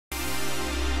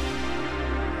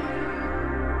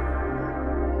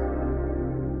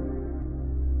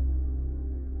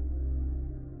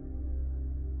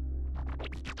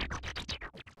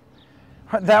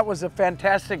That was a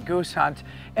fantastic goose hunt.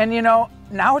 And you know,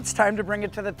 now it's time to bring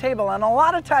it to the table. And a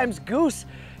lot of times goose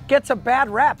gets a bad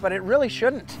rap, but it really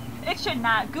shouldn't. It should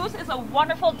not. Goose is a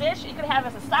wonderful dish. You could have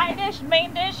it as a side dish,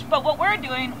 main dish, but what we're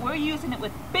doing, we're using it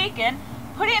with bacon,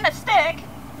 put it in a stick.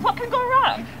 What can go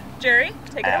wrong? Jerry,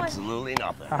 take it away. Absolutely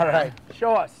nothing. All right,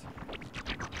 show us.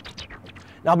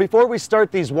 Now, before we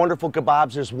start these wonderful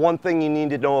kebabs, there's one thing you need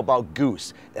to know about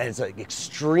goose. That is an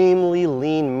extremely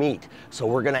lean meat. So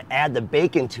we're gonna add the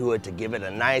bacon to it to give it a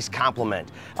nice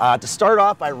complement. To start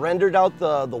off, I rendered out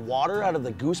the water out of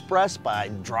the goose breast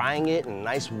by drying it in a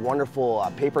nice, wonderful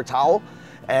paper towel.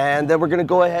 And then we're gonna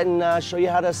go ahead and show you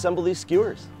how to assemble these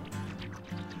skewers.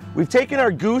 We've taken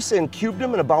our goose and cubed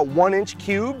them in about 1-inch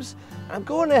cubes. I'm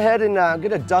going ahead and I'm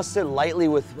gonna dust it lightly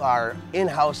with our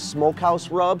in-house smokehouse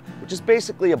rub, which is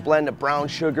basically a blend of brown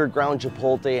sugar, ground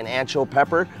chipotle, and ancho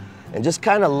pepper, and just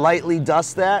kind of lightly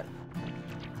dust that.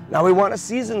 Now we want to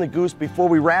season the goose before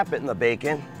we wrap it in the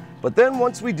bacon, but then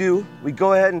once we do, we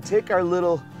go ahead and take our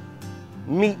little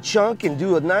meat chunk and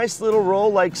do a nice little roll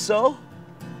like so.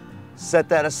 Set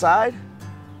that aside,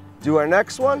 do our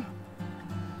next one,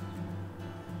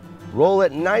 roll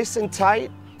it nice and tight.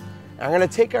 I'm gonna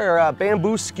take our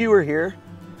bamboo skewer here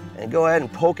and go ahead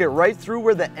and poke it right through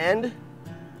where the end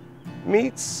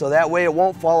meets, so that way it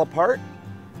won't fall apart.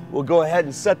 We'll go ahead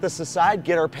and set this aside,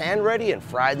 get our pan ready, and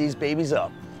fry these babies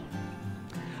up.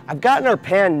 I've gotten our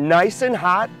pan nice and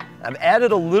hot. I've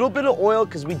added a little bit of oil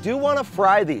because we do want to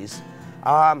fry these.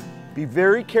 Be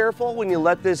very careful when you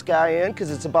let this guy in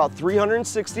because it's about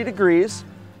 360 degrees.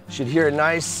 You should hear a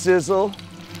nice sizzle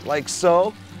like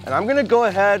so. And I'm gonna go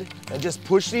ahead and just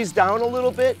push these down a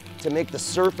little bit to make the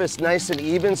surface nice and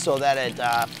even so that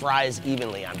it fries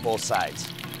evenly on both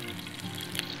sides.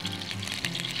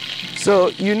 So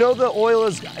you know the oil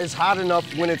is hot enough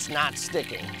when it's not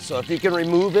sticking. So if you can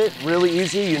remove it really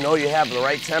easy, you know you have the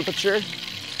right temperature.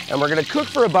 And we're gonna cook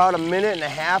for about 1.5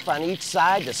 minutes on each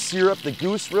side to sear up the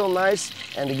goose real nice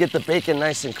and to get the bacon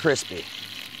nice and crispy.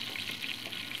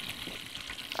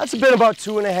 That's been about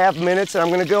 2.5 minutes, and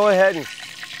I'm gonna go ahead and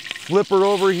flip her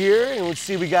over here, and we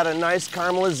see we got a nice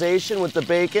caramelization with the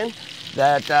bacon.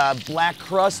 That black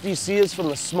crust you see is from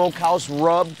the smokehouse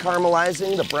rub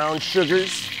caramelizing, the brown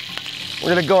sugars. We're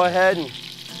gonna go ahead and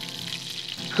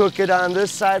cook it on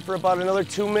this side for about another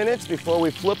 2 minutes before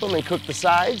we flip them and cook the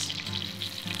sides.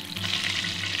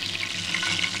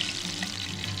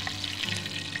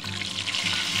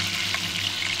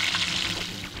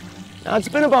 Now it's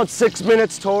been about 6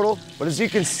 minutes total, but as you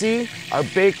can see, our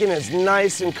bacon is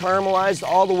nice and caramelized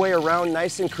all the way around,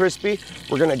 nice and crispy.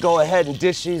 We're gonna go ahead and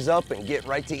dish these up and get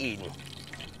right to eating.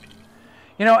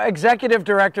 You know, Executive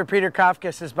Director Peter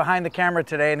Kafkas is behind the camera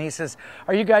today, and he says,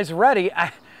 "Are you guys ready?"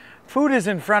 Food is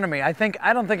in front of me. I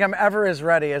don't think I'm ever as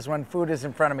ready as when food is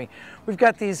in front of me. We've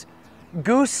got these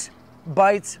goose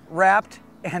bites wrapped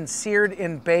and seared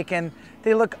in bacon.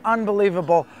 They look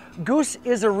unbelievable. Goose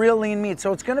is a real lean meat,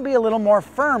 so it's gonna be a little more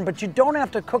firm, but you don't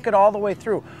have to cook it all the way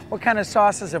through. What kind of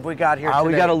sauces have we got here today?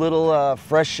 We got a little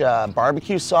fresh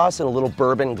barbecue sauce and a little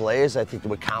bourbon glaze. I think it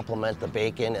would complement the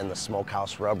bacon and the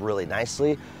smokehouse rub really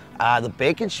nicely. The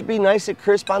bacon should be nice and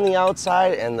crisp on the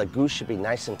outside, and the goose should be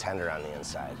nice and tender on the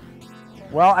inside.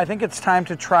 Well, I think it's time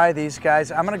to try these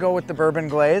guys. I'm gonna go with the bourbon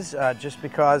glaze, just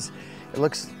because it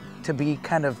looks to be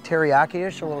kind of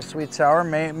teriyaki-ish, a little sweet sour.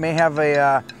 May have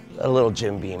a little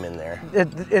Jim Beam in there.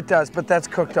 It does, but that's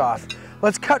cooked off.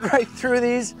 Let's cut right through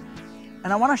these,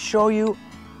 and I want to show you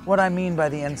what I mean by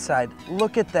the inside.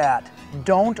 Look at that.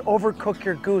 Don't overcook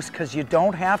your goose because you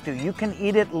don't have to. You can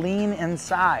eat it lean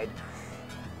inside.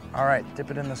 All right,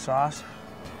 dip it in the sauce.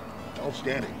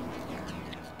 Outstanding.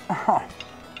 Oh.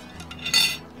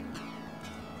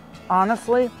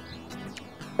 Honestly,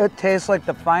 it tastes like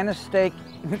the finest steak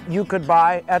you could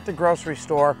buy at the grocery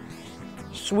store.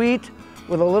 Sweet,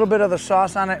 with a little bit of the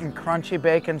sauce on it and crunchy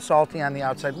bacon, salty on the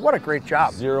outside. What a great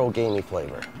job. Zero gamey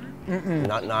flavor.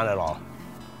 Not at all.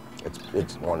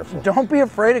 It's wonderful. Don't be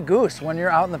afraid of goose when you're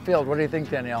out in the field. What do you think,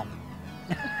 Danielle?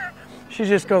 She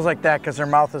just goes like that because her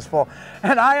mouth is full.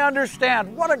 And I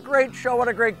understand. What a great show. What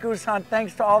a great goose hunt.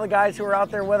 Thanks to all the guys who are out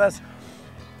there with us.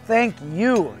 Thank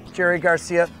you, Jerry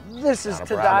Garcia. This is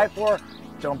to die for.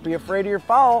 Don't be afraid of your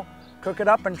fowl. Cook it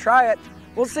up and try it.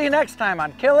 We'll see you next time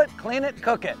on Kill It, Clean It,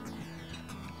 Cook It.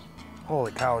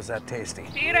 Holy cow, is that tasty.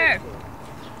 Peter,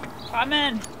 come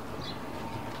in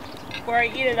before I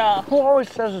eat it all. Who always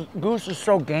says goose is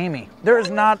so gamey? There is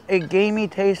not a gamey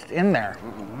taste in there.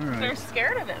 They're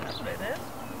scared of it, that's what it is.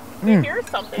 They hear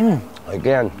something.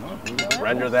 Again,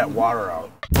 render that water out.